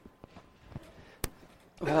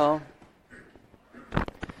Well,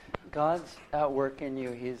 God's at work in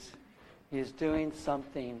you. He's doing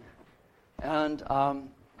something. And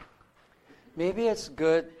maybe it's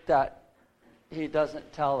good that he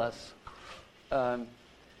doesn't tell us. Because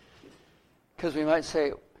we might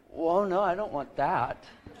say, well, no, I don't want that.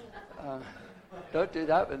 Don't do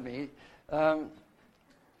that with me.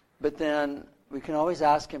 But then we can always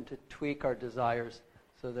ask him to tweak our desires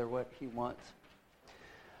so they're what he wants.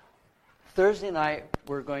 Thursday night,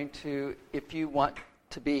 we're going to, if you want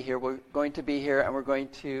to be here, we're going to be here and we're going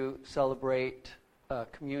to celebrate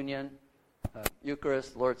communion,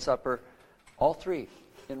 Eucharist, Lord's Supper, all three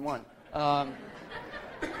in one.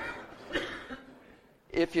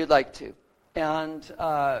 If you'd like to. And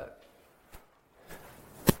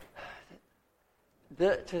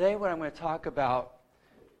today what I'm going to talk about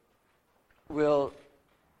will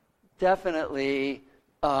definitely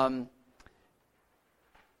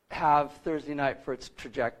have Thursday night for its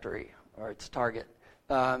trajectory or its target.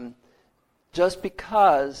 Just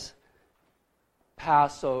because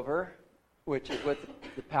Passover, which is what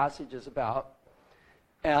the passage is about,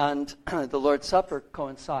 and the Lord's Supper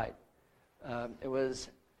coincide. It was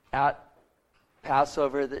at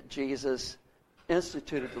Passover that Jesus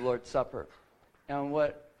instituted the Lord's Supper. And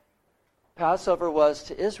what Passover was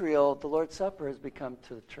to Israel, the Lord's Supper has become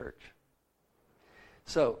to the church.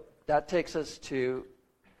 So that takes us to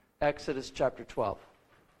Exodus chapter 12.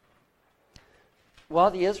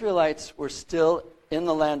 While the Israelites were still in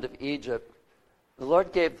the land of Egypt, the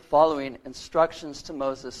Lord gave the following instructions to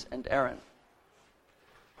Moses and Aaron.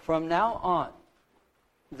 From now on,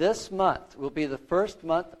 this month will be the first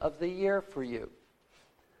month of the year for you.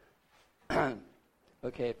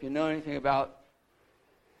 Okay, if you know anything about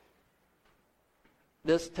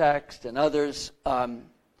this text and others,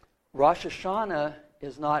 Rosh Hashanah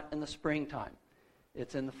is not in the springtime.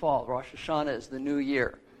 It's in the fall. Rosh Hashanah is the new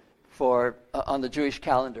year for on the Jewish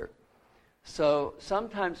calendar. So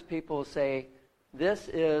sometimes people say this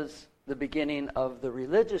is the beginning of the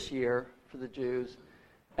religious year for the Jews,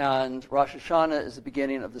 and Rosh Hashanah is the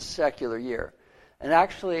beginning of the secular year. And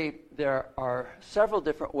actually, there are several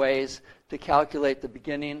different ways to calculate the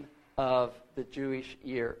beginning of the Jewish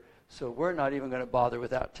year. So we're not even going to bother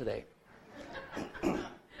with that today.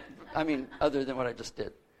 I mean, other than what I just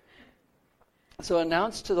did. So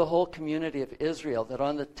announce to the whole community of Israel that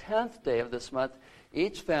on the 10th day of this month,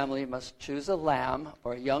 each family must choose a lamb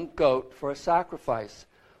or a young goat for a sacrifice,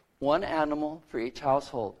 one animal for each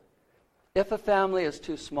household. If a family is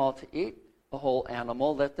too small to eat a whole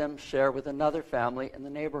animal, let them share with another family in the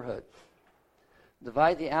neighborhood.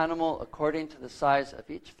 Divide the animal according to the size of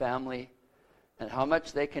each family and how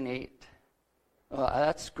much they can eat. Well,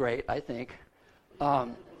 that's great, I think.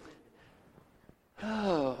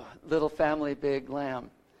 Little family, big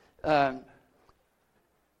lamb. The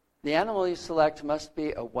animal you select must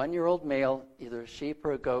be a 1-year-old male, either a sheep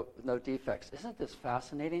or a goat with no defects. Isn't this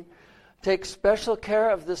fascinating? Take special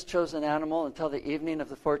care of this chosen animal until the evening of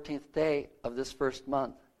the 14th day of this first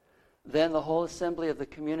month. Then the whole assembly of the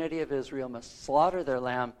community of Israel must slaughter their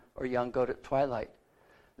lamb or young goat at twilight.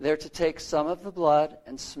 They are to take some of the blood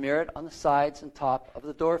and smear it on the sides and top of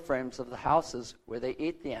the door frames of the houses where they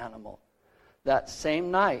eat the animal. That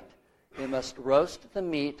same night, they must roast the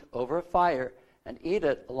meat over a fire and eat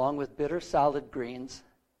it along with bitter salad greens,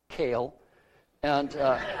 kale, and,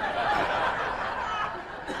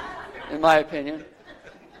 in my opinion,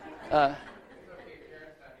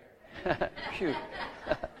 phew.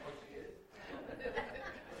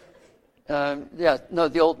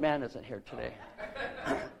 The old man isn't here today.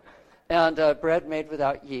 And bread made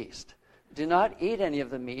without yeast. Do not eat any of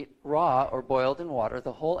the meat, raw or boiled in water.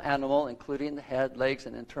 The whole animal, including the head, legs,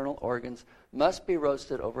 and internal organs, must be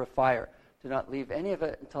roasted over a fire. Do not leave any of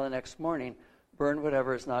it until the next morning. Burn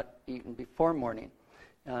whatever is not eaten before morning.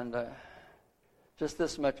 And just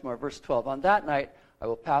this much more. Verse 12. On that night, I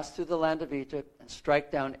will pass through the land of Egypt and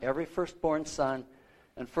strike down every firstborn son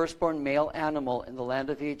and firstborn male animal in the land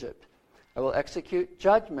of Egypt. I will execute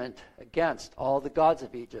judgment against all the gods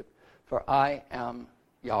of Egypt, for I am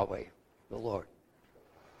Yahweh, the Lord.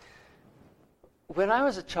 When I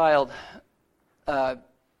was a child,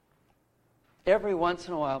 every once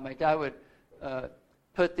in a while, my dad would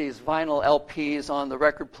put these vinyl LPs on the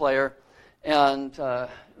record player and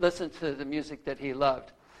listen to the music that he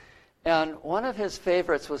loved. And one of his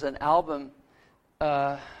favorites was an album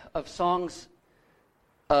of songs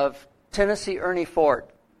of Tennessee Ernie Ford.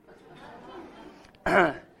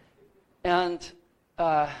 And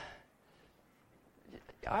I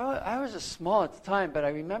was just small at the time, but I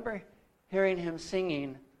remember hearing him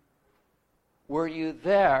singing, "Were you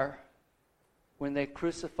there when they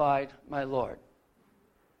crucified my Lord?"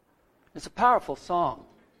 It's a powerful song.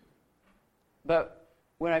 But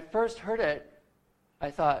when I first heard it,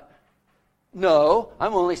 I thought, no,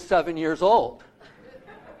 I'm only 7 years old.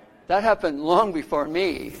 That happened long before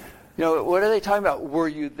me. What are they talking about? Were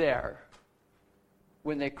you there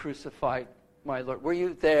when they crucified my Lord? Were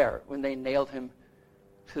you there when they nailed him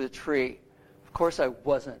to the tree? Of course I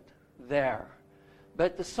wasn't there.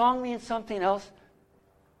 But the song means something else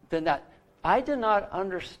than that. I did not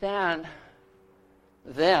understand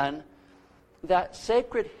then that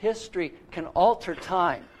sacred history can alter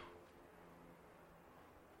time.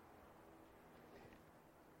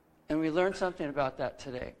 And we learned something about that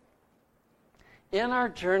today. In our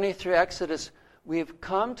journey through Exodus, we've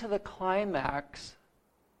come to the climax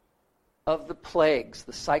of the plagues,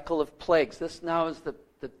 the cycle of plagues. This now is the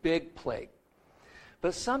big plague.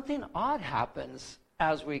 But something odd happens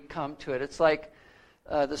as we come to it. It's like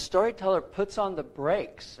the storyteller puts on the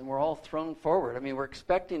brakes and we're all thrown forward. I mean, we're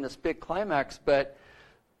expecting this big climax, but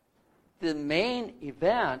the main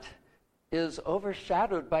event is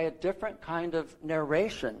overshadowed by a different kind of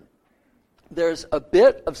narration. There's a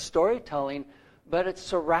bit of storytelling, but it's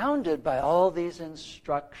surrounded by all these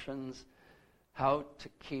instructions how to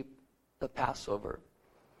keep the Passover.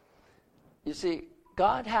 You see,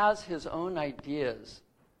 God has his own ideas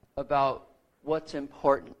about what's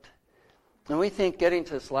important. And we think getting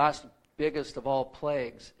to this last biggest of all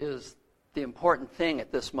plagues is the important thing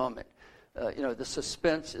at this moment. The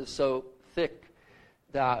suspense is so thick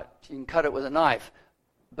that you can cut it with a knife.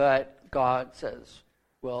 But God says,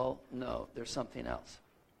 well, no, there's something else.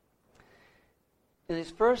 In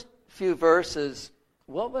these first few verses,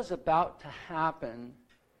 what was about to happen,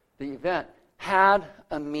 the event, had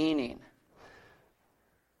a meaning.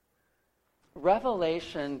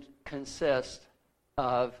 Revelation consists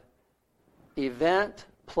of event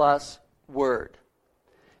plus word.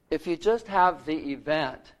 If you just have the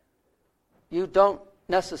event, you don't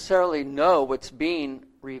necessarily know what's being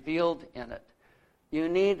revealed in it. You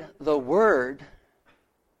need the word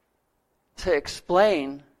to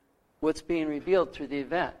explain what's being revealed through the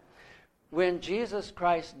event. When Jesus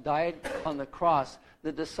Christ died on the cross,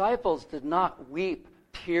 the disciples did not weep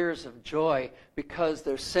tears of joy because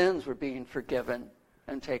their sins were being forgiven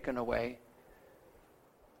and taken away.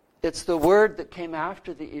 It's the word that came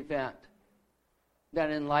after the event that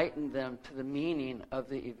enlightened them to the meaning of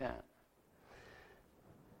the event.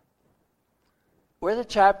 Where the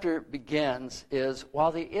chapter begins is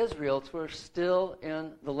while the Israelites were still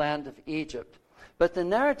in the land of Egypt. But the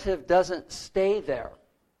narrative doesn't stay there.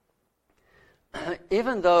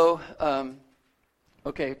 Even though,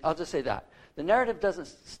 I'll just say that. The narrative doesn't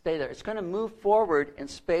stay there. It's going to move forward in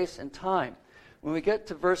space and time. When we get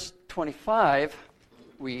to verse 25,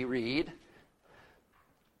 we read,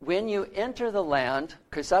 when you enter the land,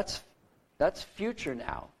 because that's future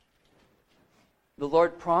now. The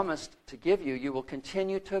Lord promised to give you, you will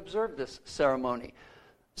continue to observe this ceremony.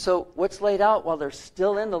 So what's laid out while they're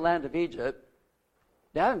still in the land of Egypt,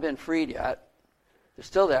 they haven't been freed yet, they're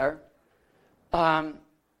still there,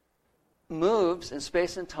 moves in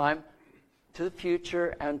space and time to the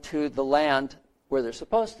future and to the land where they're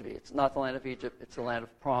supposed to be. It's not the land of Egypt, it's the land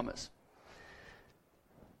of promise.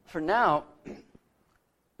 For now,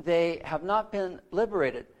 they have not been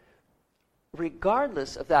liberated.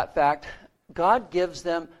 Regardless of that fact, God gives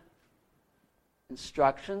them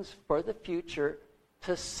instructions for the future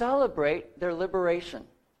to celebrate their liberation.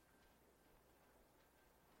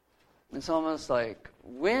 It's almost like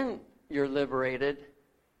when you're liberated,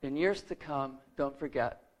 in years to come, don't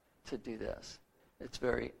forget to do this. It's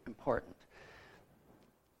very important.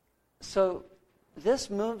 So this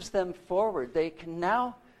moves them forward. They can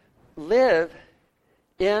now live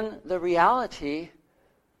in the reality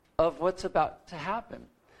of what's about to happen.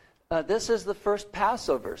 This is the first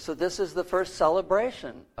Passover, so this is the first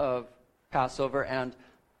celebration of Passover and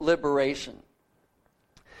liberation.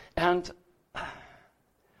 And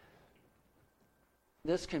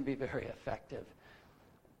this can be very effective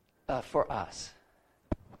for us.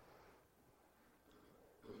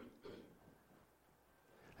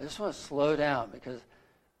 I just want to slow down because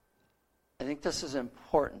I think this is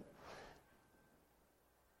important.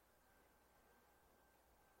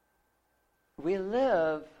 We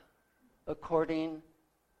live according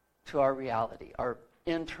to our reality, our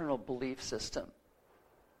internal belief system.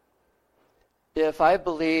 If I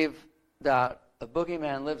believe that a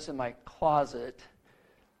boogeyman lives in my closet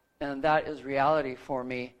and that is reality for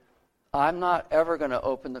me, I'm not ever going to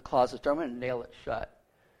open the closet door. I'm going to nail it shut.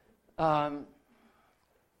 I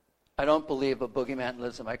don't believe a boogeyman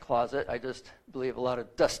lives in my closet. I just believe a lot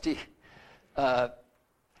of dusty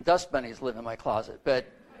dust bunnies live in my closet. But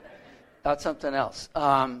that's something else.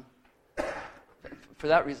 for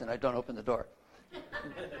that reason, I don't open the door.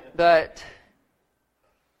 But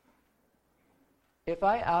if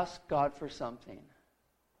I ask God for something,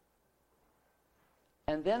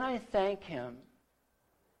 and then I thank him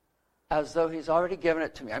as though he's already given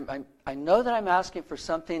it to me. I know that I'm asking for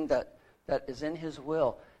something that is in his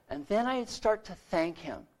will. And then I start to thank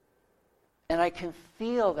him. And I can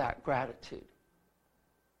feel that gratitude.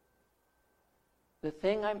 The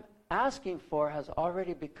thing I'm asking for has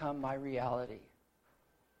already become my reality.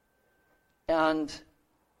 And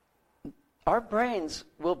our brains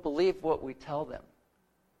will believe what we tell them.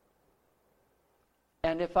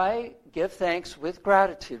 And if I give thanks with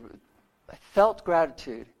gratitude, I felt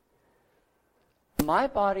gratitude, my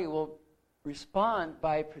body will respond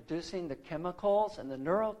by producing the chemicals and the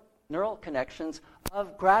neural connections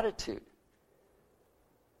of gratitude.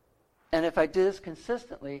 And if I do this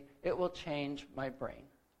consistently, it will change my brain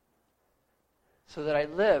so that I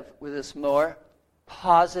live with this more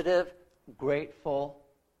positive, grateful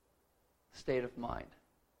state of mind.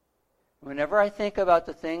 Whenever I think about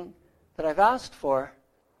the thing that I've asked for,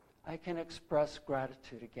 I can express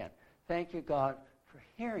gratitude again. Thank you, God, for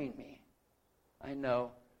hearing me. I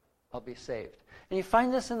know I'll be saved. And you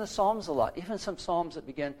find this in the Psalms a lot. Even some Psalms that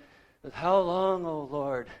begin with, how long, O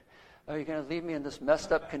Lord, are you going to leave me in this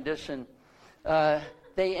messed up condition? They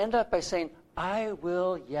end up by saying, I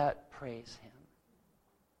will yet praise him.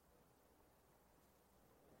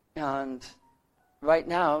 And right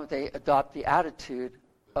now, they adopt the attitude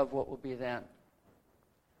of what will be then.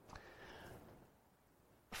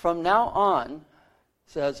 From now on, it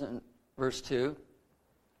says in verse 2,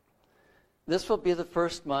 this will be the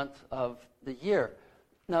first month of the year.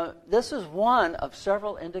 Now, this is one of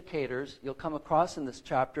several indicators you'll come across in this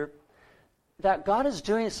chapter that God is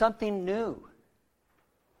doing something new.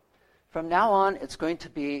 From now on, it's going to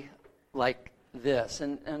be like this.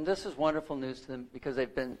 And this is wonderful news to them because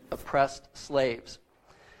they've been oppressed slaves.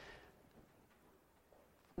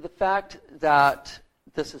 The fact that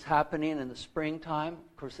this is happening in the springtime,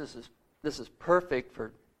 of course, this is perfect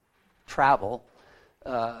for travel.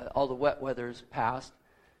 All the wet weather's past.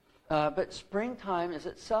 But springtime is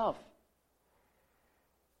itself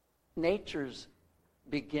nature's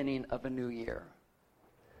beginning of a new year.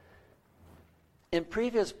 In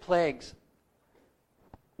previous plagues,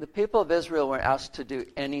 the people of Israel weren't asked to do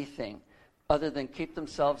anything other than keep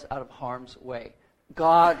themselves out of harm's way.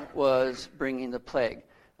 God was bringing the plague.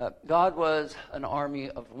 God was an army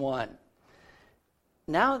of one.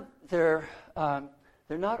 Now they're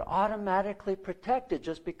not automatically protected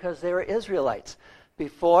just because they were Israelites.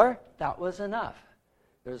 Before, that was enough.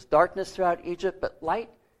 There was darkness throughout Egypt, but light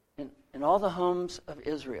in all the homes of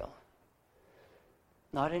Israel.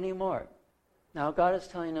 Not anymore. Now God is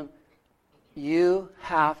telling them, you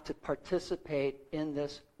have to participate in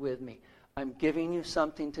this with me. I'm giving you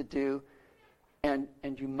something to do, and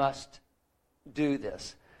you must do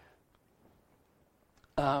this.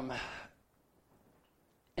 And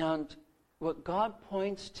what God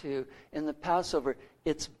points to in the Passover,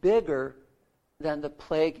 it's bigger than the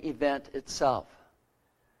plague event itself.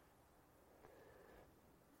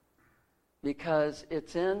 Because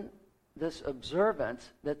it's in this observance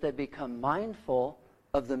that they become mindful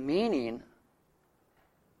of the meaning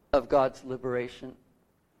of God's liberation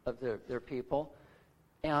of their people.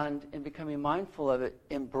 And in becoming mindful of it,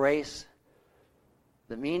 embrace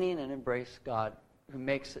the meaning and embrace God who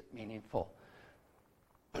makes it meaningful.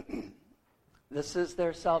 This is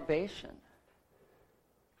their salvation.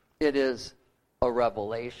 It is a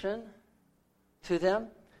revelation to them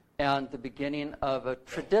and the beginning of a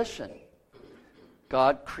tradition.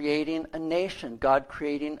 God creating a nation, God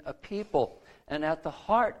creating a people. And at the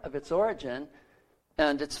heart of its origin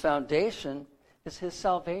and its foundation is his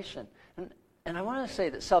salvation. And I want to say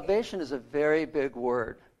that salvation is a very big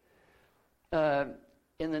word.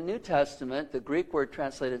 In the New Testament, the Greek word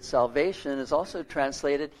translated salvation is also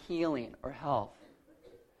translated healing or health,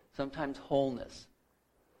 sometimes wholeness.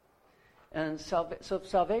 And so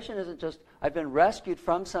salvation isn't just, I've been rescued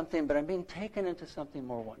from something, but I'm being taken into something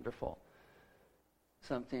more wonderful,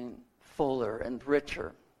 something fuller and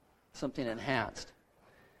richer, something enhanced.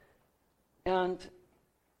 And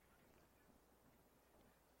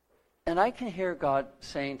I can hear God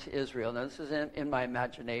saying to Israel, now this is in my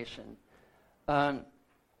imagination,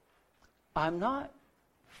 I'm not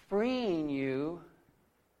freeing you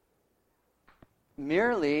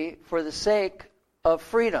merely for the sake of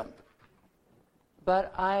freedom,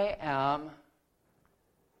 but I am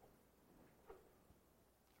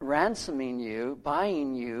ransoming you,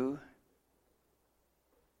 buying you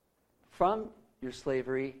from your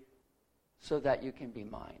slavery so that you can be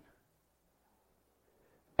mine.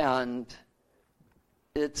 And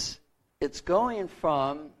it's going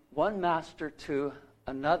from one master to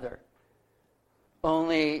another.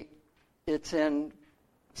 Only it's in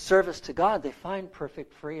service to God, they find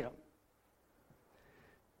perfect freedom.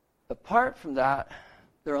 Apart from that,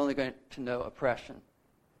 they're only going to know oppression.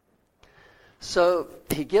 So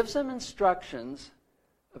he gives them instructions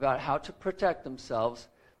about how to protect themselves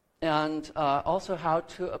and also how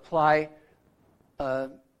to apply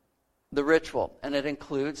the ritual. And it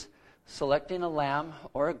includes selecting a lamb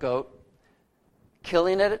or a goat,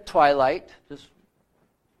 killing it at twilight, just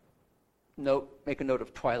make a note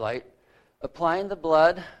of twilight, applying the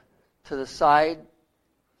blood to the side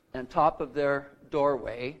and top of their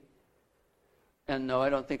doorway. And no, I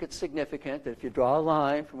don't think it's significant that if you draw a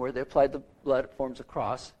line from where they applied the blood, it forms a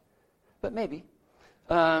cross. But maybe.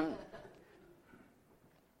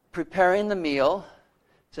 Preparing the meal.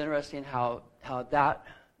 It's interesting how that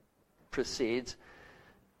proceeds.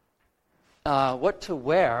 What to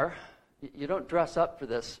wear. You don't dress up for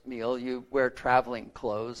this meal. You wear traveling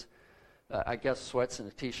clothes. I guess sweats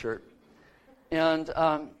and a T-shirt. And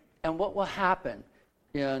what will happen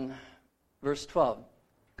in verse 12?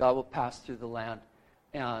 God will pass through the land,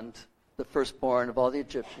 and the firstborn of all the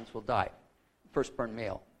Egyptians will die. Firstborn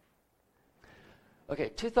male. Okay,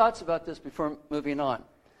 2 thoughts about this before moving on.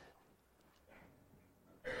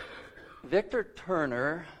 Victor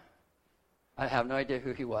Turner, I have no idea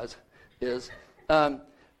who he is,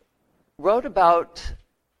 wrote about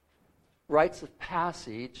rites of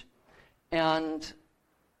passage, and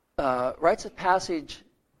rites of passage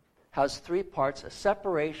has 3 parts: a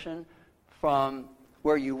separation from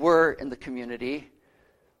where you were in the community,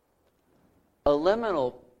 a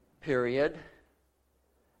liminal period,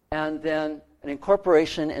 and then an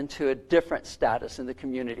incorporation into a different status in the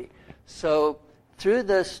community. So through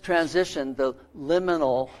this transition, the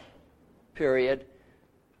liminal period,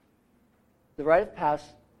 the rite of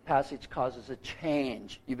passage causes a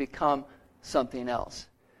change. You become something else.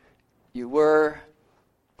 You were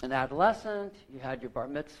an adolescent, you had your bar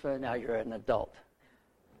mitzvah, now you're an adult.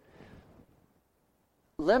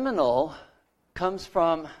 Liminal comes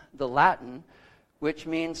from the Latin, which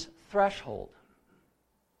means threshold.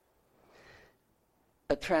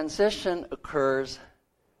 A transition occurs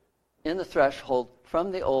in the threshold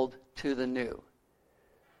from the old to the new.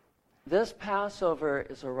 This Passover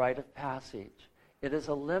is a rite of passage. It is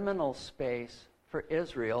a liminal space for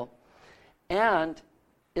Israel, and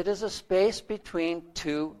it is a space between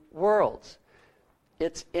 2 worlds.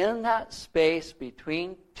 It's in that space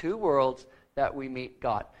between 2 worlds that we meet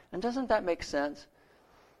God. And doesn't that make sense?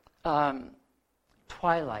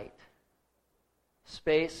 Twilight.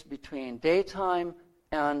 Space between daytime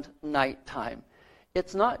and nighttime.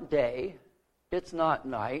 It's not day. It's not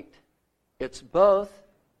night. It's both,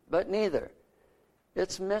 but neither.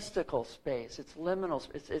 It's mystical space. It's liminal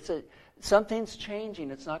space. Something's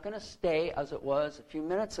changing. It's not going to stay as it was a few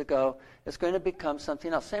minutes ago. It's going to become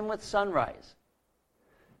something else. Same with sunrise.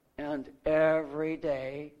 And every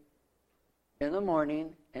day, in the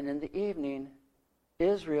morning and in the evening,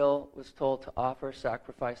 Israel was told to offer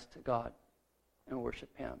sacrifice to God and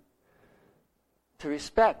worship Him, to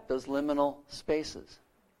respect those liminal spaces.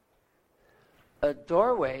 A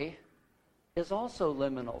doorway is also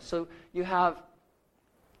liminal. So you have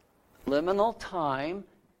liminal time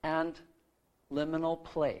and liminal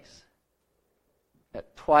place.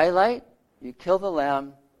 At twilight, you kill the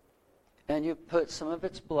lamb and you put some of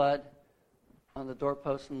its blood on the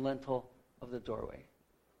doorpost and lintel of the doorway,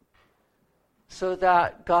 so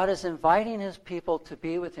that God is inviting His people to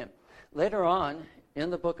be with Him. Later on in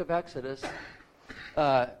the book of Exodus,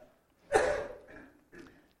 God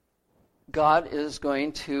is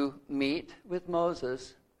going to meet with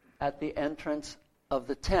Moses at the entrance of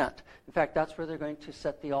the tent. In fact, that's where they're going to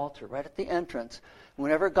set the altar, right at the entrance.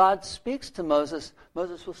 Whenever God speaks to Moses,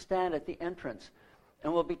 Moses will stand at the entrance.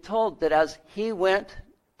 And we'll be told that as he went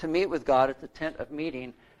to meet with God at the tent of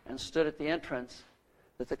meeting and stood at the entrance,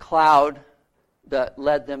 that the cloud that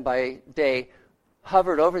led them by day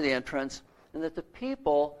hovered over the entrance, and that the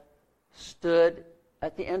people stood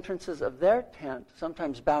at the entrances of their tent,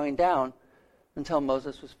 sometimes bowing down, until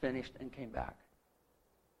Moses was finished and came back.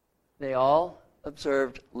 They all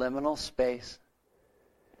observed liminal space,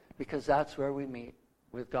 because that's where we meet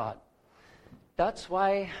with God. That's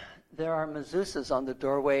why there are mezuzahs on the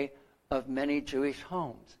doorway of many Jewish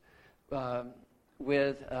homes,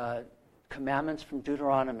 with commandments from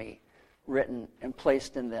Deuteronomy written and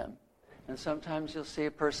placed in them. And sometimes you'll see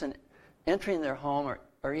a person entering their home,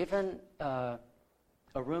 or even a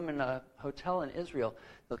room in a hotel in Israel.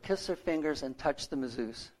 They'll kiss their fingers and touch the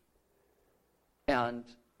mezuzah and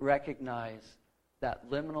recognize that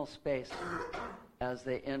liminal space as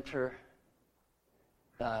they enter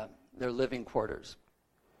their living quarters.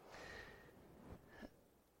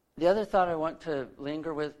 The other thought I want to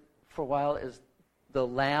linger with for a while is the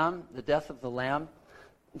lamb, the death of the lamb.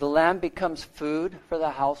 The lamb becomes food for the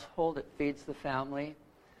household. It feeds the family.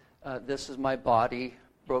 This is my body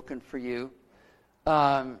broken for you.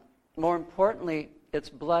 More importantly, its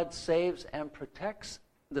blood saves and protects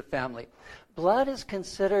the family. Blood is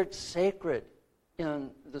considered sacred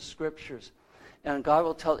in the scriptures. And God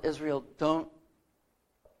will tell Israel, don't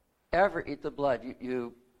ever eat the blood.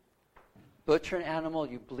 You butcher an animal,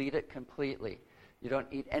 you bleed it completely. You don't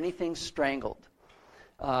eat anything strangled.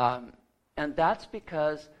 And that's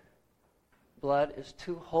because blood is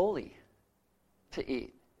too holy to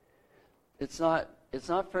eat. It's not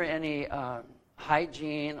for any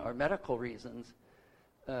hygiene or medical reasons,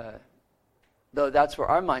 though that's where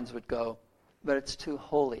our minds would go, but it's too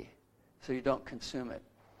holy, so you don't consume it.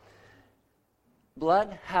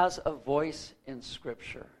 Blood has a voice in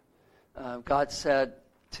Scripture. God said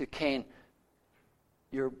to Cain,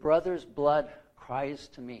 your brother's blood cries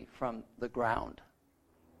to me from the ground.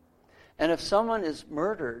 And if someone is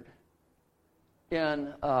murdered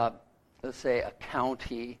in, let's say, a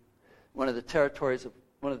county, one of the territories of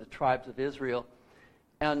one of the tribes of Israel,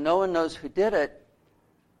 and no one knows who did it,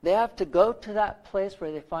 they have to go to that place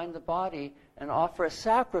where they find the body and offer a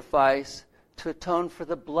sacrifice to atone for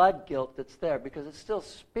the blood guilt that's there, because it still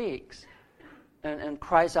speaks and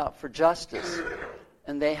cries out for justice.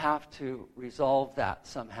 And they have to resolve that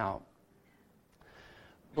somehow.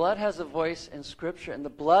 Blood has a voice in Scripture, and the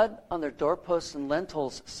blood on their doorposts and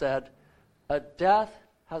lintels said, a death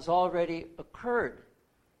has already occurred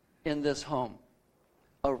in this home.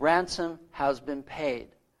 A ransom has been paid.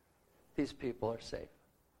 These people are safe.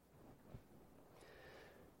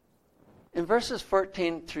 In verses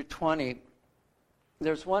 14 through 20,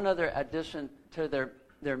 there's one other addition to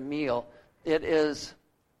their meal. It is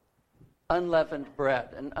unleavened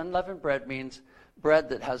bread. And unleavened bread means bread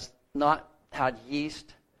that has not had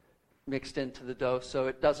yeast mixed into the dough, so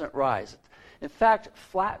it doesn't rise. In fact,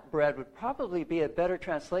 flat bread would probably be a better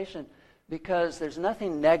translation, because there's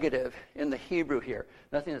nothing negative in the Hebrew here.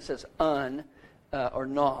 Nothing that says un or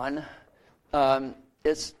non.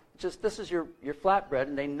 It's just, this is your flat bread,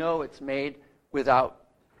 and they know it's made without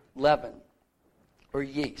leaven or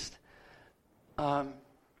yeast. The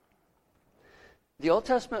Old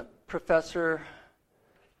Testament professor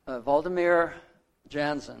Vladimir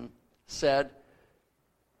Jansen said,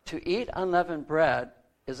 to eat unleavened bread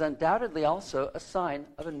is undoubtedly also a sign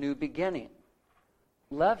of a new beginning.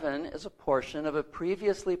 Leaven is a portion of a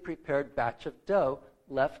previously prepared batch of dough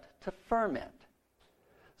left to ferment,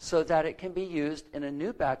 so that it can be used in a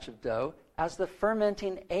new batch of dough as the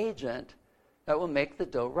fermenting agent that will make the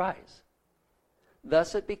dough rise.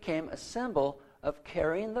 Thus it became a symbol of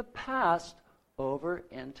carrying the past over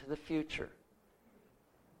into the future.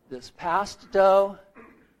 This past dough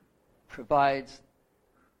provides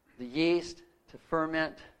the yeast to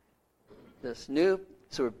ferment this new.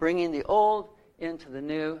 So we're bringing the old into the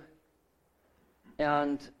new.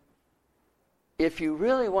 And if you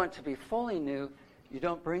really want to be fully new, you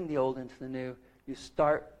don't bring the old into the new. You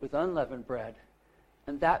start with unleavened bread.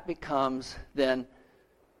 And that becomes then,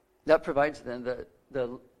 that provides then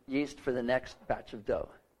the yeast for the next batch of dough.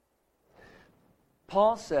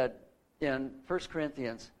 Paul said in 1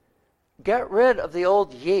 Corinthians, get rid of the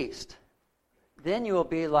old yeast. Then you will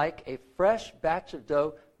be like a fresh batch of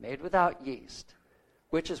dough made without yeast,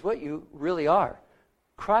 which is what you really are.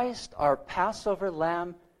 Christ, our Passover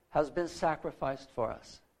lamb, has been sacrificed for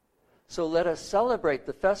us. So let us celebrate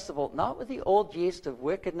the festival not with the old yeast of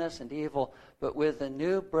wickedness and evil, but with the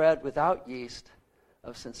new bread without yeast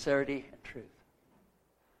of sincerity and truth.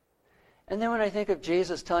 And then when I think of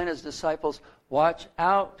Jesus telling his disciples, watch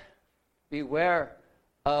out, beware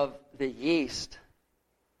of the yeast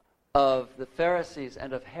of the Pharisees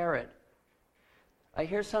and of Herod, I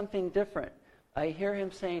hear something different. I hear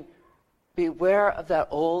him saying, beware of that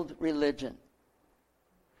old religion.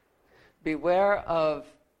 Beware of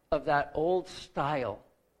that old style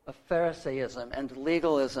of Pharisaism and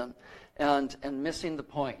legalism and missing the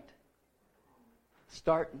point.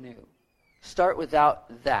 Start new. Start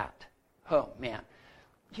without that. Oh, man.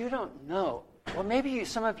 You don't know. Well, maybe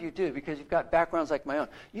some of you do, because you've got backgrounds like my own.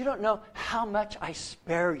 You don't know how much I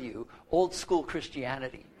spare you old school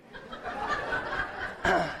Christianity.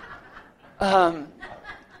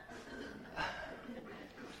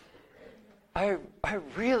 I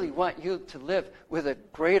really want you to live with a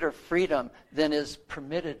greater freedom than is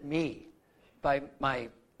permitted me by my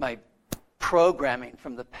programming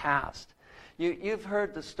from the past. You've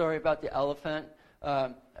heard the story about the elephant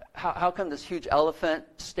How come this huge elephant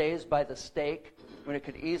stays by the stake when it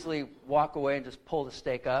could easily walk away and just pull the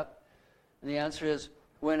stake up? And the answer is,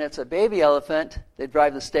 when it's a baby elephant, they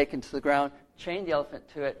drive the stake into the ground, chain the elephant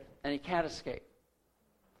to it, and he can't escape.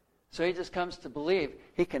 So he just comes to believe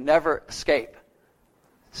he can never escape.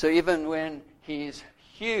 So even when he's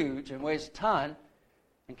huge and weighs a ton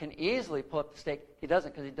and can easily pull up the stake, he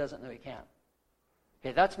doesn't because he doesn't know he can.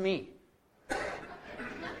 Okay, that's me.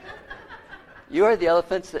 You are the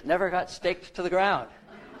elephants that never got staked to the ground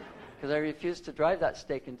because I refused to drive that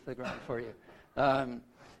stake into the ground for you.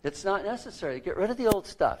 It's not necessary. Get rid of the old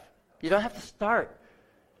stuff. You don't have to start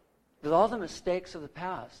with all the mistakes of the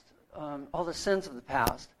past, all the sins of the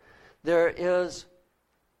past. There is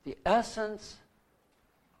the essence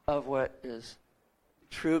of what is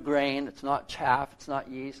true grain. It's not chaff. It's not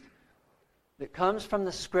yeast. That comes from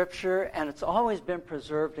the Scripture, and it's always been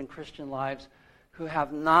preserved in Christian lives who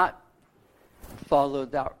have not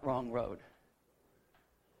followed that wrong road.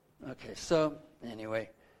 Okay, so anyway,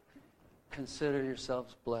 consider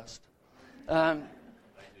yourselves blessed.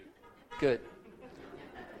 Good.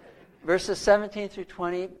 Verses 17 through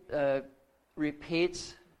 20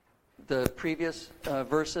 repeats the previous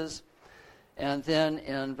verses. And then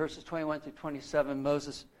in verses 21 through 27,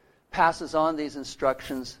 Moses passes on these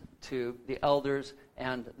instructions to the elders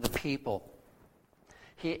and the people.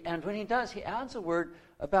 And when he does, he adds a word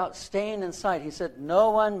about staying inside. He said,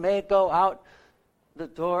 no one may go out the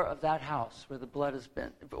door of that house where the blood has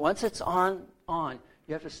been. But once it's on,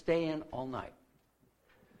 you have to stay in all night.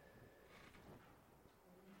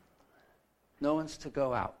 No one's to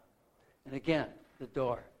go out. And again, the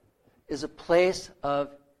door is a place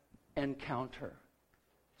of encounter.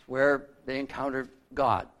 It's where they encountered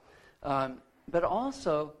God. But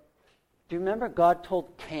also, do you remember God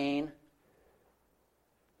told Cain,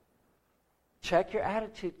 check your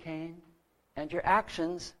attitude, Cain, and your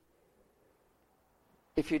actions.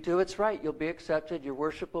 If you do what's right, you'll be accepted. Your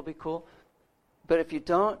worship will be cool. But if you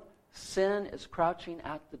don't, sin is crouching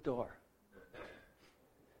at the door.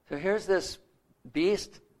 So here's this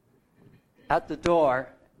beast at the door,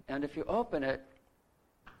 and if you open it,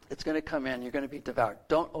 it's going to come in. You're going to be devoured.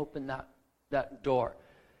 Don't open that door.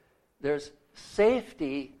 There's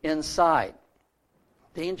safety inside,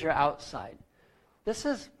 danger outside. This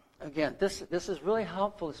is, again, this is really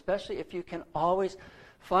helpful, especially if you can always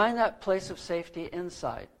find that place of safety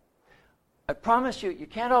inside. I promise you, you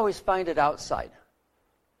can't always find it outside.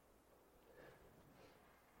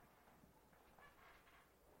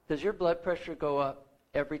 Does your blood pressure go up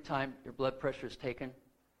every time your blood pressure is taken?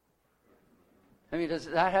 I mean, does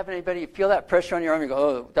that happen to anybody? You feel that pressure on your arm, you go,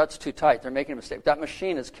 oh, that's too tight. They're making a mistake. That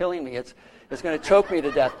machine is killing me. It's going to choke me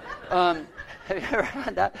to death. Have you ever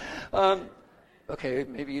had that? Okay,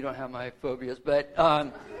 maybe you don't have my phobias, but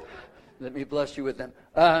let me bless you with them.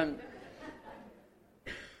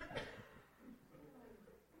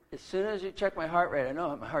 As soon as you check my heart rate, I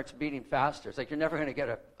know my heart's beating faster. It's like you're never going to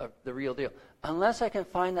get the real deal. Unless I can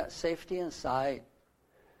find that safety inside.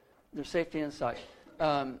 There's safety inside.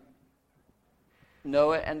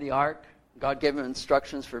 Noah and the ark, God gave him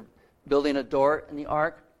instructions for building a door in the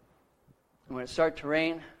ark. And when it started to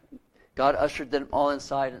rain, God ushered them all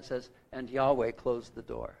inside and says, and Yahweh closed the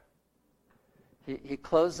door. He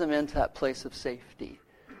closed them into that place of safety.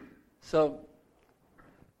 So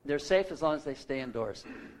they're safe as long as they stay indoors.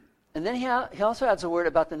 And then he also adds a word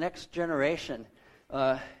about the next generation.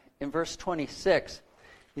 In verse 26,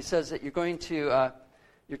 he says that you're going to,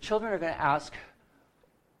 your children are going to ask,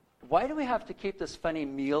 why do we have to keep this funny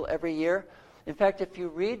meal every year? In fact, if you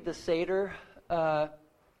read the Seder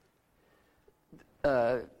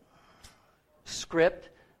script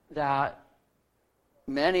that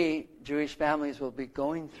many Jewish families will be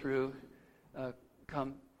going through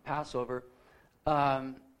come Passover,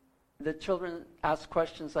 the children ask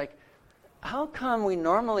questions like, how come we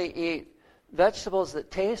normally eat vegetables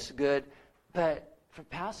that taste good, but for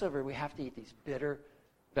Passover we have to eat these bitter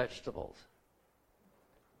vegetables?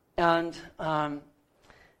 And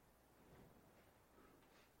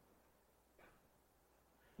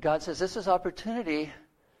God says this is opportunity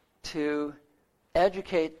to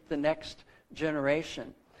educate the next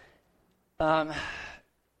generation. I'm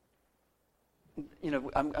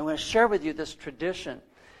going to share with you this tradition.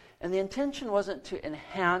 And the intention wasn't to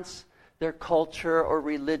enhance their culture or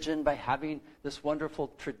religion by having this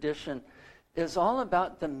wonderful tradition. It's all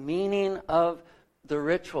about the meaning of the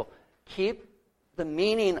ritual. Keep the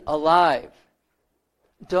meaning alive.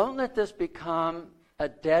 Don't let this become a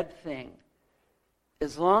dead thing.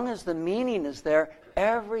 As long as the meaning is there,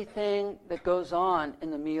 everything that goes on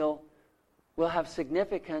in the meal will have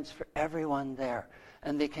significance for everyone there.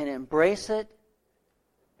 And they can embrace it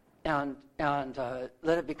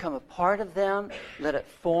let it become a part of them. Let it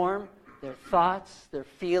form their thoughts, their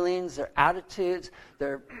feelings, their attitudes,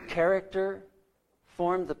 their character,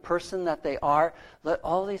 form the person that they are. Let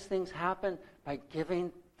all these things happen by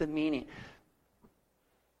giving the meaning.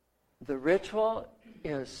 The ritual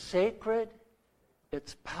is sacred,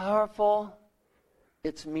 it's powerful,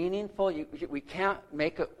 it's meaningful. We can't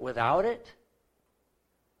make it without it,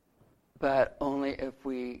 but only if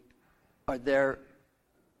we are there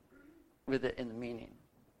with it in the meaning.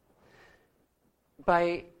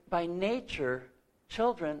 By nature,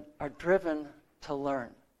 children are driven to learn.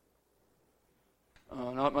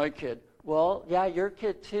 Oh, not my kid. Well, yeah, your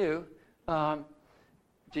kid too.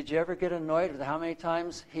 Did you ever get annoyed with how many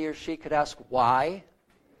times he or she could ask why?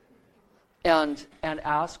 And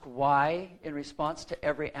ask why in response to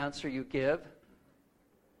every answer you give?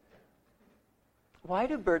 Why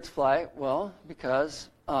do birds fly? Well, because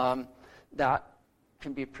that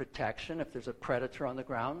can be protection if there's a predator on the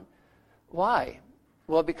ground. Why?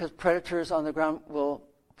 Well, because predators on the ground will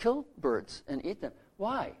kill birds and eat them.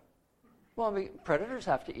 Why? Well, predators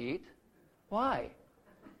have to eat. Why?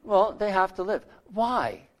 Well, they have to live.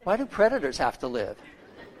 Why? Why do predators have to live?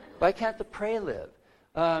 Why can't the prey live?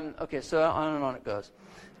 Okay, so on and on it goes.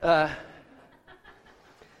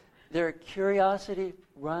 Their curiosity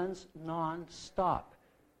runs non-stop,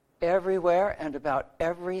 everywhere and about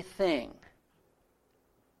everything.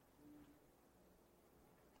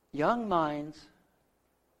 Young minds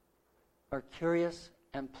are curious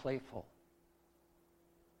and playful.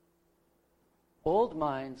 Old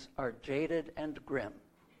minds are jaded and grim.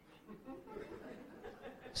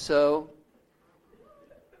 So,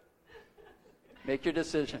 make your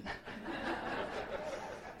decision.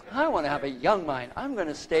 I want to have a young mind. I'm going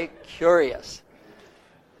to stay curious.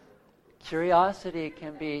 Curiosity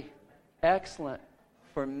can be excellent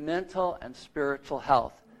for mental and spiritual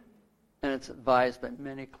health. And it's advised by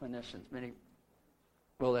many clinicians, many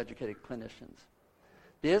well-educated clinicians.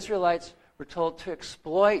 The Israelites were told to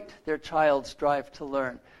exploit their child's drive to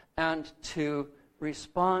learn and to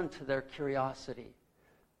respond to their curiosity.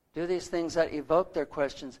 Do these things that evoke their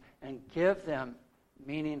questions and give them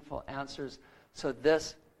meaningful answers so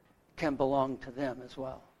this can belong to them as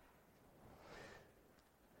well.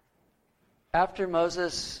 After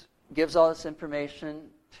Moses gives all this information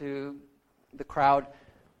to the crowd,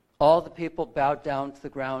 all the people bowed down to the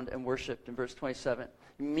ground and worshipped in verse 27.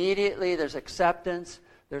 Immediately there's acceptance,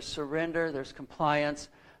 there's surrender, there's compliance.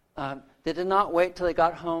 They did not wait till they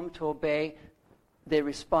got home to obey. They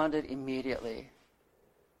responded immediately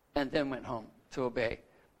and then went home to obey.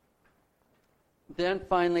 Then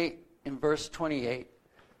finally, in verse 28,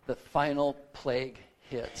 the final plague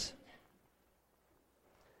hits.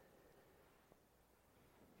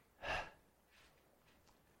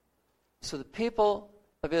 So the people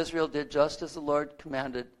of Israel did just as the Lord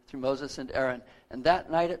commanded through Moses and Aaron. And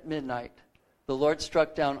that night at midnight, the Lord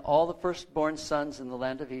struck down all the firstborn sons in the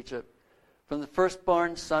land of Egypt, from the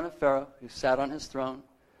firstborn son of Pharaoh, who sat on his throne,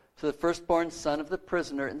 to the firstborn son of the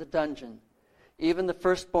prisoner in the dungeon. Even the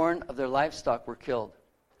firstborn of their livestock were killed.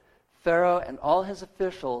 Pharaoh and all his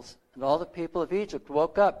officials and all the people of Egypt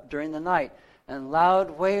woke up during the night, and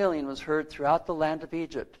loud wailing was heard throughout the land of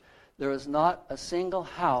Egypt. There was not a single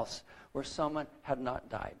house where someone had not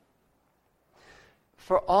died.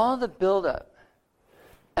 For all the buildup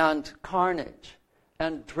and carnage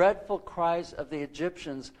and dreadful cries of the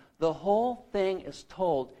Egyptians, the whole thing is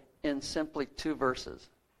told in simply 2 verses.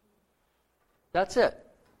 That's it.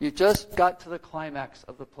 You just got to the climax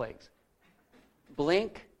of the plagues.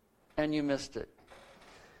 Blink and you missed it.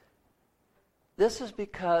 This is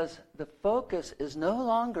because the focus is no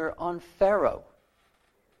longer on Pharaoh.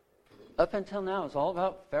 Up until now, it's all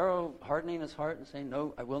about Pharaoh hardening his heart and saying,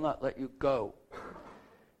 "No, I will not let you go."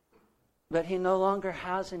 But he no longer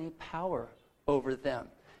has any power over them.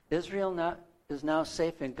 Israel is now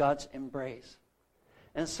safe in God's embrace.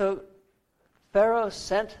 And so Pharaoh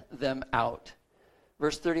sent them out.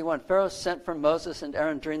 Verse 31, Pharaoh sent for Moses and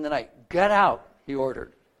Aaron during the night. "Get out," he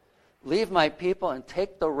ordered. "Leave my people and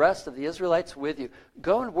take the rest of the Israelites with you.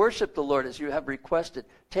 Go and worship the Lord as you have requested.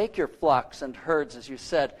 Take your flocks and herds as you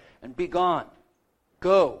said, and be gone.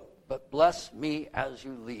 Go, but bless me as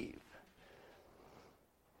you leave."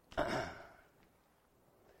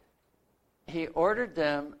 He ordered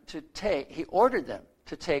them to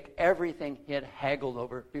take everything he had haggled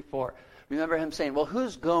over before. Remember him saying, "Well,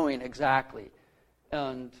 who's going exactly?"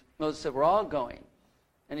 And Moses said, "We're all going."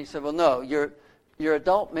 And he said, "Well, no, your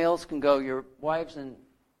adult males can go, your wives and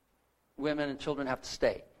women and children have to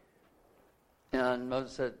stay." And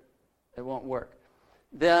Moses said, "It won't work."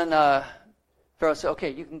 Then Pharaoh said, okay,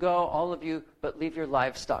 you can go, all of you, but leave your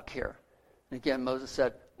livestock here. And again, Moses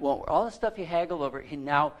said, well, all the stuff you haggle over, he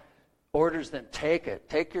now orders them, take it.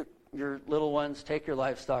 Take your little ones, take your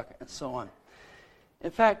livestock, and so on. In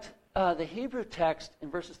fact, the Hebrew text in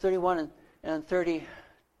verses 31 and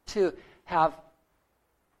 32 have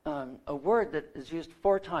a word that is used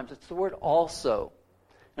 4 times. It's the word also.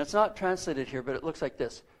 And it's not translated here, but it looks like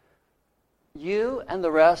this. You and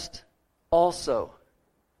the rest also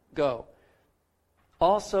go.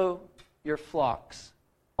 Also your flocks.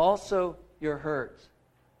 Also your herds.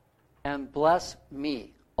 And bless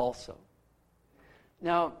me also.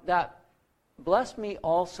 Now, that bless me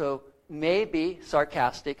also may be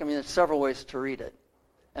sarcastic. I mean, there's several ways to read it.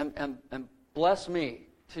 And bless me,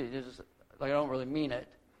 too. Like, I don't really mean it.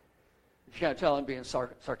 You can't tell I'm being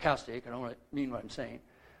sarcastic. I don't really mean what I'm saying.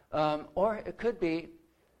 Or it could be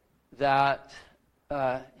that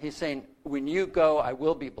he's saying, when you go, I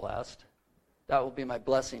will be blessed. That will be my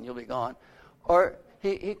blessing. You'll be gone. Or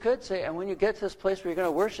he could say, and when you get to this place where you're going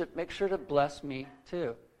to worship, make sure to bless me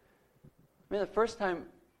too. I mean, the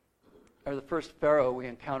first Pharaoh we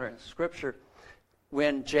encounter in Scripture,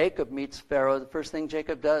 when Jacob meets Pharaoh, the first thing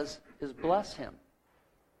Jacob does is bless him.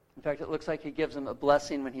 In fact, it looks like he gives him a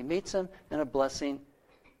blessing when he meets him and a blessing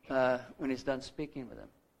when he's done speaking with him.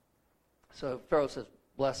 So Pharaoh says,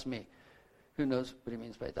 bless me. Who knows what he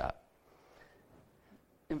means by that?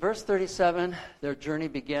 In verse 37, their journey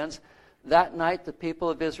begins. That night, the people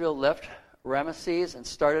of Israel left Ramesses and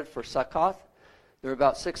started for Succoth. There were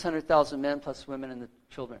about 600,000 men plus women and the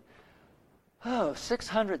children. Oh,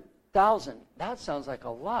 600,000. That sounds like a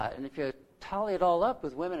lot. And if you tally it all up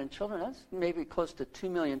with women and children, that's maybe close to 2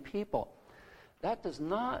 million people. That does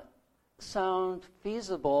not sound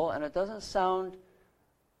feasible, and it doesn't sound,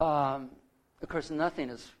 of course, nothing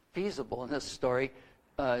is feasible in this story.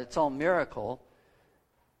 It's all miracle.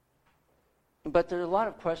 But there are a lot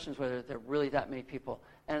of questions whether there are really that many people.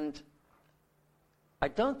 And I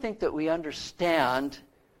don't think that we understand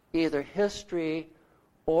either history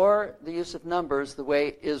or the use of numbers the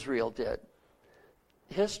way Israel did.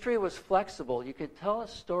 History was flexible. You could tell a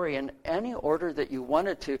story in any order that you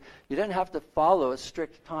wanted to. You didn't have to follow a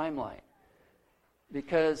strict timeline,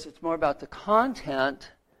 because it's more about the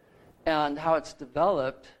content and how it's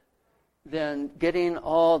developed than getting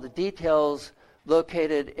all the details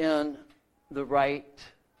located in the right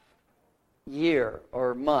year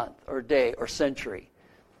or month or day or century.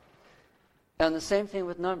 And the same thing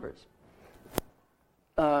with numbers.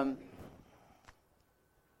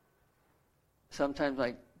 Sometimes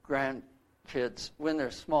my grandkids, when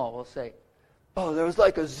they're small, will say, oh, there was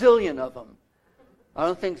like a zillion of them. I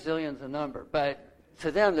don't think zillion's a number, but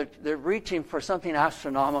to them, they're reaching for something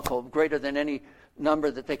astronomical, greater than any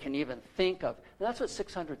number that they can even think of. And that's what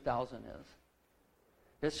 600,000 is.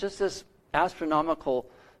 It's just this astronomical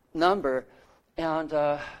number. And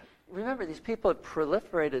remember, these people have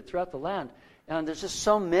proliferated throughout the land, and there's just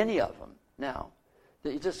so many of them now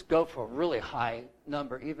that you just go for a really high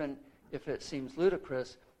number, even if it seems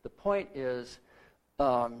ludicrous. The point is,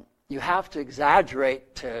 you have to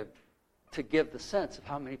exaggerate to give the sense of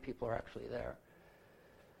how many people are actually there.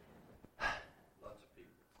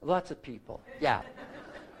 Lots of people. Yeah.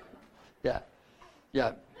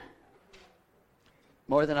 Yeah.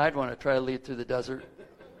 More than I'd want to try to lead through the desert.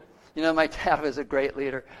 You know, my dad was a great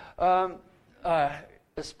leader.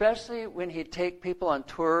 Especially when he'd take people on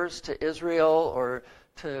tours to Israel or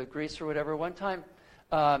to Greece or whatever. One time,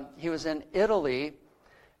 he was in Italy,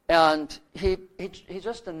 and he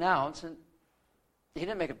just announced, and he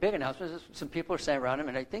didn't make a big announcement. Just some people were standing around him,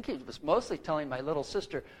 and I think he was mostly telling my little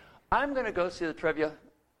sister, I'm going to go see the Trevi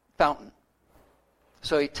Fountain.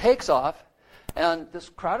 So he takes off, and this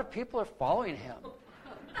crowd of people are following him.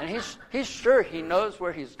 And he's sure he knows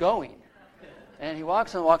where he's going. And he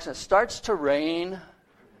walks and walks, and it starts to rain.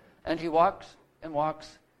 And he walks, and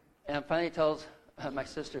finally tells my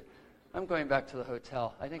sister, I'm going back to the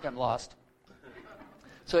hotel. I think I'm lost.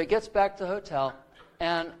 So he gets back to the hotel,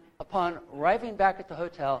 and upon arriving back at the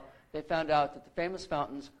hotel, they found out that the famous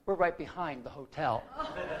fountains were right behind the hotel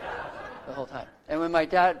the whole time. And when my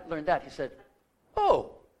dad learned that, he said,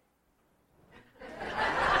 oh.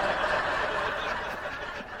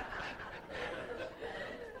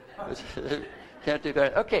 Can't do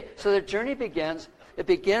that. Okay, so the journey begins. It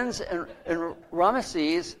begins in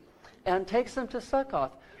Ramesses and takes them to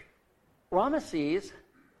Succoth. Ramesses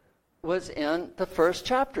was in the first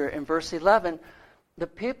chapter, in verse 11. The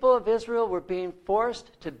people of Israel were being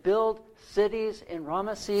forced to build cities in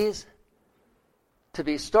Ramesses to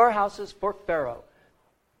be storehouses for Pharaoh.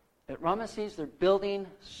 At Ramesses, they're building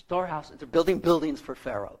storehouses. They're building buildings for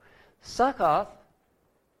Pharaoh. Succoth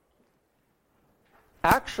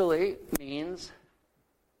actually means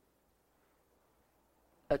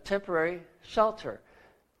a temporary shelter.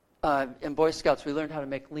 In Boy Scouts, we learned how to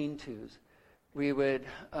make lean-tos. We would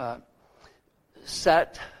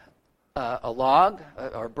set a log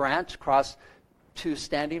or branch across two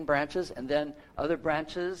standing branches, and then other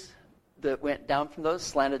branches that went down from those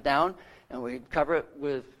slanted down, and we'd cover it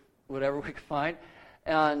with whatever we could find,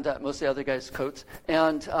 and most of the other guys' coats.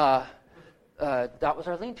 And that was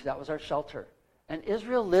our lean-to, that was our shelter. And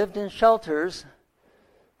Israel lived in shelters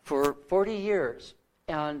for 40 years.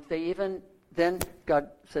 And they even, then God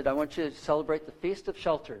said, I want you to celebrate the Feast of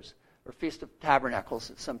Shelters, or Feast of Tabernacles,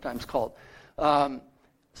 it's sometimes called,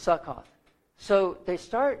 Succoth. So they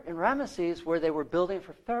start in Ramesses, where they were building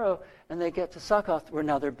for Pharaoh, and they get to Succoth, where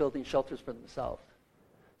now they're building shelters for themselves.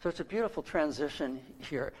 So it's a beautiful transition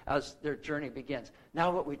here as their journey begins.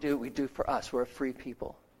 Now what we do for us. We're a free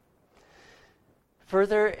people.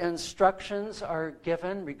 Further instructions are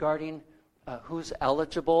given regarding who's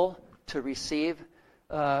eligible to receive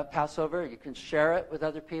Passover. You can share it with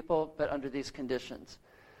other people, but under these conditions.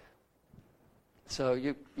 So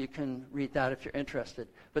you can read that if you're interested.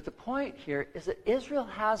 But the point here is that Israel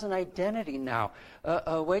has an identity now,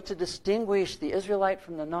 a way to distinguish the Israelite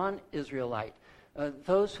from the non-Israelite,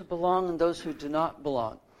 those who belong and those who do not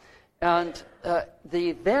belong. And the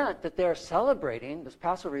event that they're celebrating, this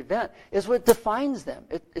Passover event, is what defines them.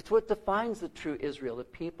 It's what defines the true Israel, the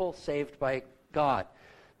people saved by God,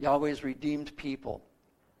 Yahweh's redeemed people.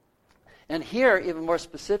 And here, even more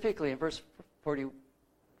specifically, in verse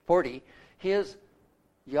 40, he is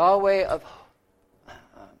Yahweh of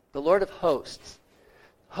the Lord of hosts.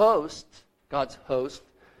 Hosts, God's host,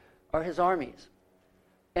 are his armies.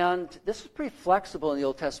 And this is pretty flexible in the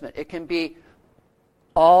Old Testament. It can be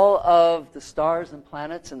all of the stars and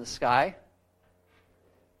planets in the sky.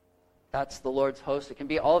 That's the Lord's host. It can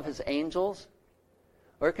be all of his angels.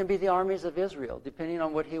 Or it can be the armies of Israel, depending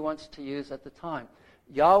on what he wants to use at the time.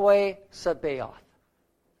 Yahweh Sabaoth,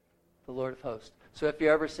 the Lord of hosts. So if you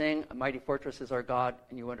ever sing, A Mighty Fortress is Our God,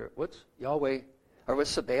 and you wonder, what's Yahweh, or what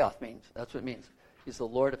Sabaoth means? That's what it means. He's the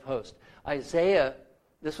Lord of hosts. Isaiah,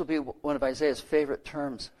 this will be one of Isaiah's favorite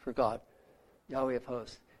terms for God, Yahweh of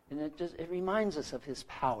hosts. And it reminds us of his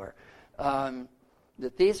power.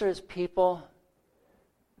 That these are his people,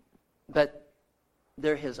 but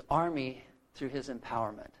they're his army through his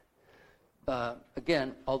empowerment.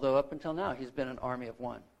 Again, although up until now he's been an army of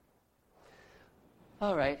one.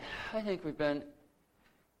 All right, I think we've been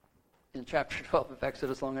in chapter 12 of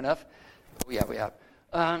Exodus long enough. Oh, yeah, we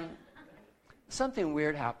have. Something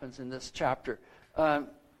weird happens in this chapter.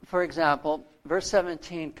 For example, verse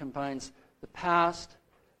 17 combines the past,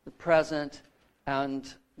 the present,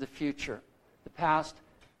 and the future. The past,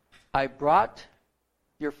 I brought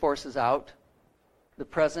your forces out. The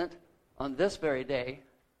present, on this very day.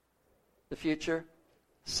 The future,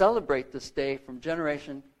 celebrate this day from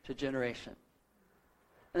generation to generation.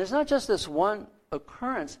 And it's not just this one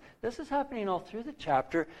occurrence. This is happening all through the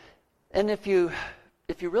chapter. And if you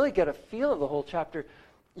really get a feel of the whole chapter,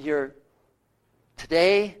 you're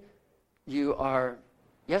today, you are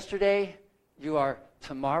yesterday, you are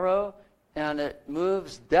tomorrow, and it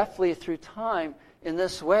moves deftly through time in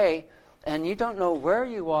this way, and you don't know where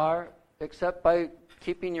you are except by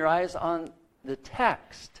keeping your eyes on the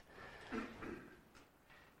text.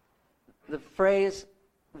 The phrase,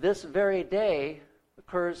 this very day,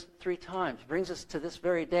 occurs 3 times, brings us to this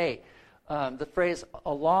very day. The phrase,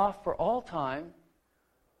 a law for all time,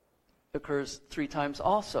 occurs 3 times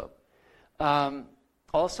also.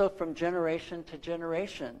 Also from generation to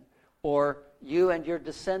generation, or you and your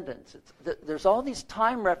descendants. There's all these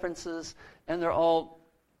time references, and they're all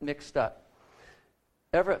mixed up.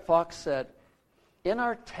 Everett Fox said, in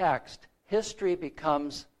our text, history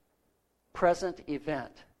becomes present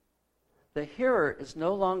event. The hearer is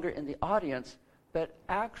no longer in the audience, but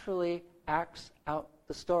actually acts out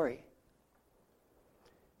the story.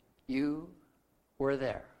 You were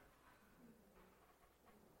there.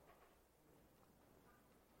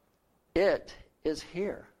 It is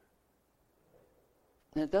here.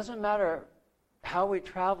 And it doesn't matter how we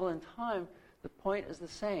travel in time, the point is the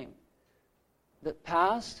same. That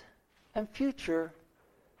past and future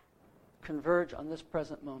converge on this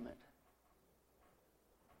present moment.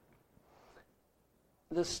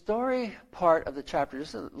 The story part of the chapter,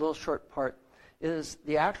 just a little short part, is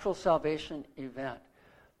the actual salvation event.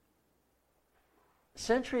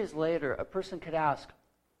 Centuries later, a person could ask,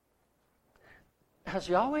 has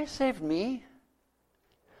Yahweh saved me?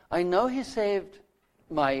 I know he saved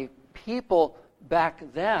my people back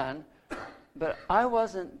then, but I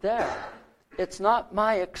wasn't there. It's not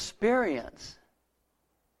my experience.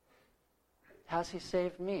 has he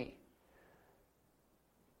saved me?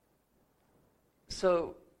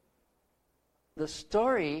 So the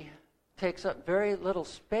story takes up very little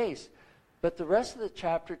space, but the rest of the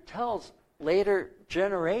chapter tells later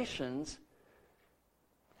generations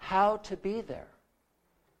how to be there.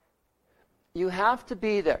 You have to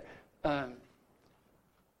be there. I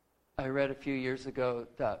read a few years ago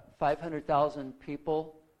that 500,000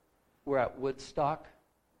 people were at Woodstock.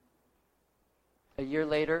 A year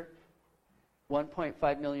later,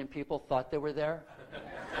 1.5 million people thought they were there.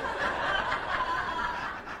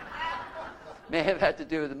 May have had to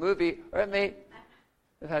do with the movie, or it may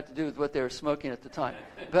have had to do with what they were smoking at the time.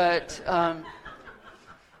 But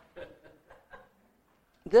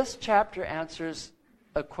this chapter answers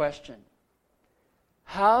a question.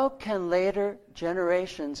 How can later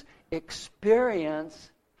generations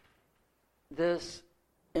experience this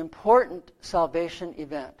important salvation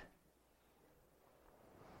event?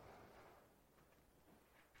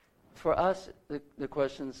 For us, the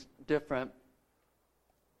question's different.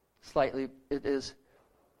 Slightly, it is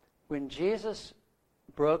when Jesus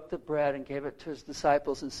broke the bread and gave it to his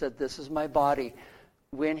disciples and said, "This is my body."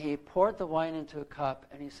 When he poured the wine into a cup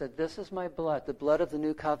and he said, "This is my blood, the blood of the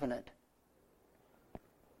new covenant."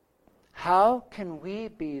 How can we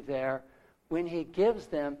be there when he gives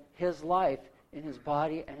them his life in his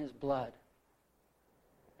body and his blood?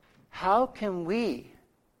 How can we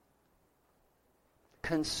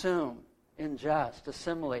consume, ingest,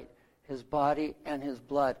 assimilate his body and his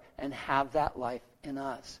blood and have that life in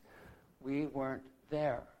us? We weren't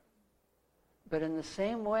there. But in the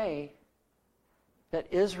same way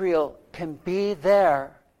that Israel can be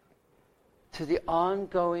there to the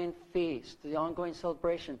ongoing feast, the ongoing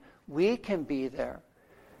celebration, we can be there.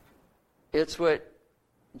 It's what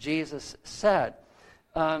Jesus said.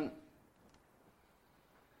 In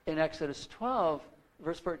Exodus 12,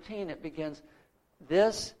 verse 14, it begins,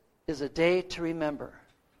 "This is a day to remember."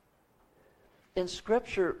 In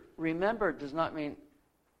Scripture, remember does not mean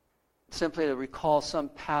simply to recall some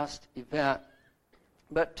past event,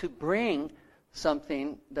 but to bring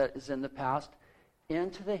something that is in the past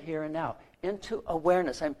into the here and now, into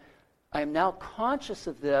awareness. I'm now conscious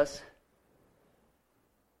of this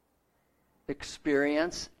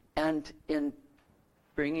experience, and in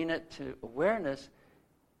bringing it to awareness,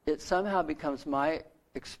 it somehow becomes my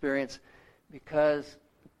experience because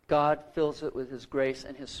God fills it with his grace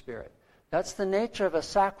and his Spirit. That's the nature of a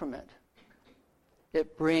sacrament.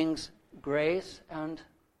 It brings grace and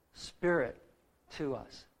Spirit to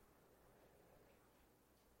us,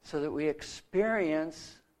 so that we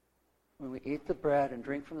experience, when we eat the bread and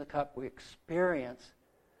drink from the cup, we experience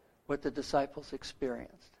what the disciples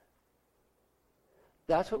experienced.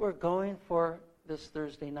 That's what we're going for this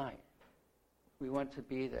Thursday night. We want to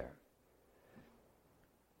be there.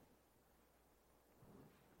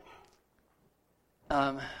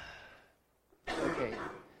 Okay.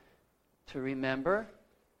 To remember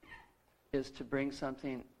is to bring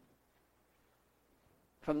something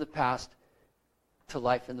from the past to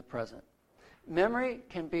life in the present. Memory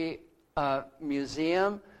can be a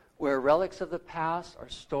museum where relics of the past are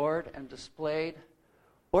stored and displayed,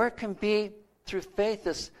 or it can be, through faith,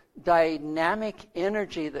 this dynamic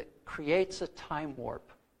energy that creates a time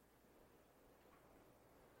warp.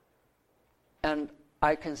 And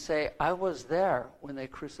I can say, I was there when they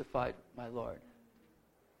crucified my Lord.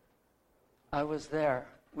 I was there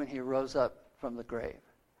when he rose up from the grave.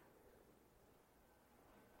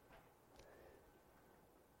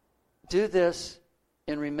 Do this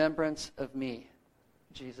in remembrance of me,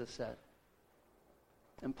 Jesus said.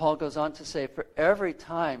 And Paul goes on to say, for every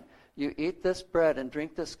time you eat this bread and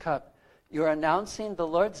drink this cup, you're announcing the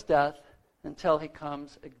Lord's death until he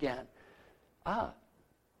comes again.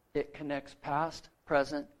 It connects past,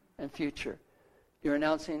 present, and future. You're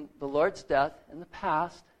announcing the Lord's death in the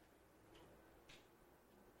past,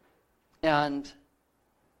 and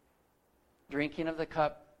drinking of the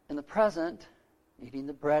cup in the present, eating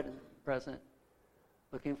the bread in the present,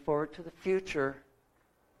 looking forward to the future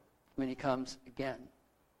when he comes again.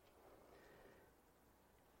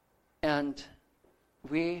 And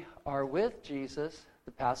we are with Jesus,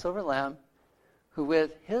 the Passover Lamb, who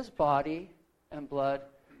with his body and blood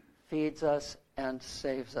feeds us and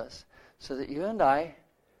saves us, so that you and I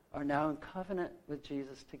are now in covenant with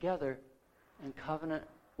Jesus together, in covenant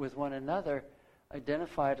with one another,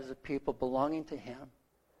 identified as a people belonging to him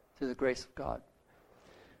through the grace of God.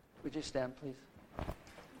 Would you stand, please?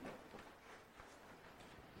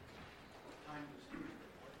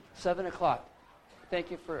 7:00. Thank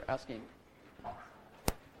you for asking.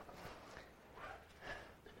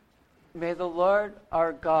 May the Lord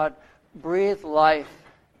our God breathe life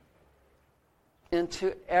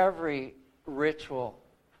into every ritual,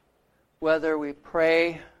 whether we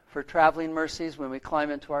pray for traveling mercies when we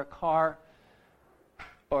climb into our car,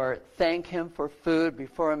 or thank Him for food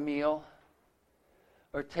before a meal,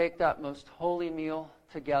 or take that most holy meal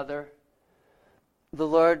together. The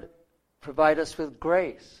Lord provide us with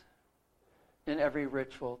grace in every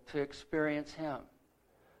ritual to experience Him.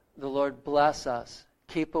 The Lord bless us,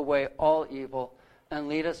 keep away all evil, and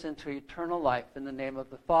lead us into eternal life in the name of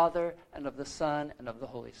the Father, and of the Son, and of the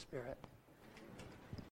Holy Spirit.